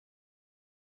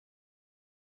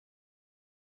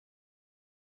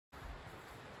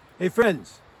Hey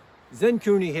friends, Zen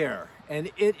Cooney here, and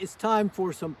it is time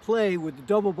for some play with the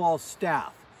double ball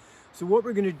staff. So what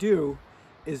we're going to do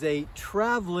is a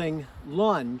traveling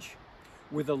lunge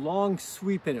with a long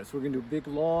sweep in it. So we're going to do a big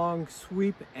long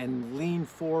sweep and lean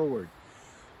forward.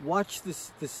 Watch the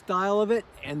style of it,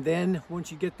 and then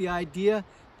once you get the idea,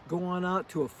 go on out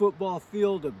to a football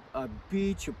field, a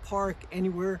beach, a park,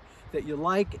 anywhere that you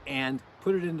like, and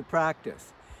put it into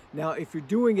practice. Now, if you're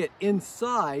doing it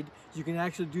inside, you can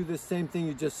actually do the same thing.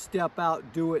 You just step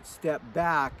out, do it, step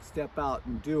back, step out,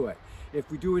 and do it.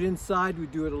 If we do it inside, we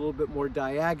do it a little bit more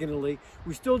diagonally.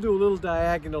 We still do a little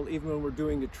diagonal even when we're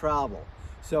doing the travel.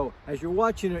 So as you're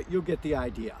watching it, you'll get the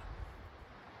idea.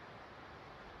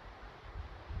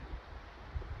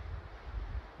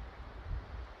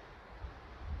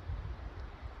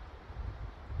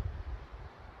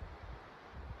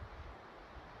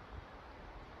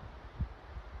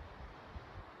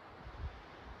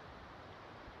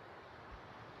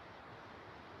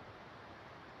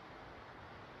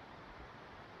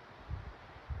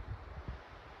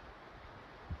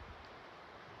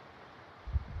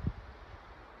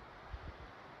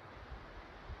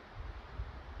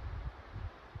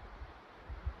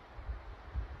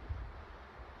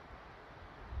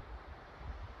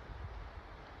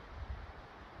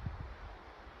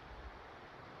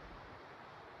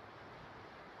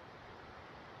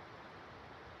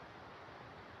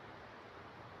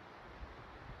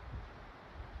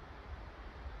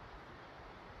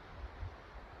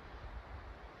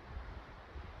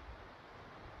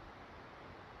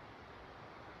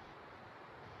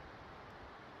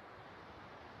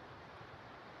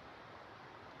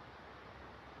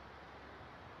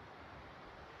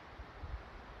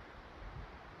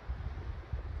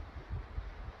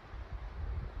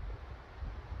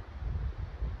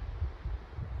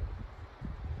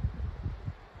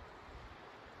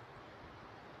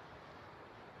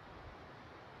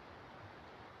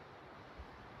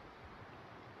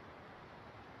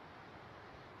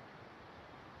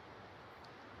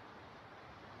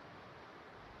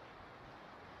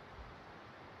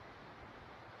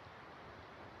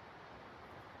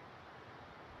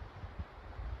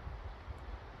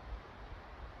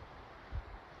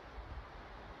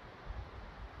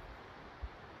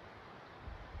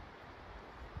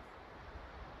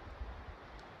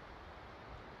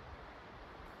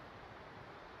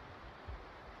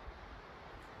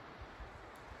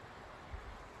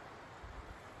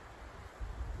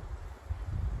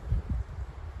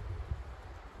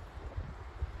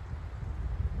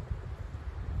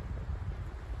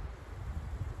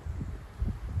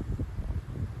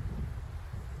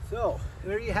 So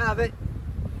there you have it,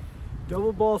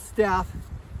 double ball staff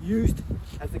used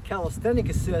as a calisthenic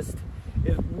assist.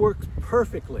 It works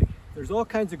perfectly. There's all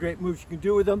kinds of great moves you can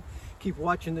do with them. Keep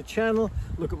watching the channel,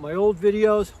 look at my old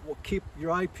videos. We'll keep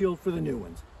your eye peeled for the new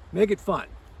ones. Make it fun.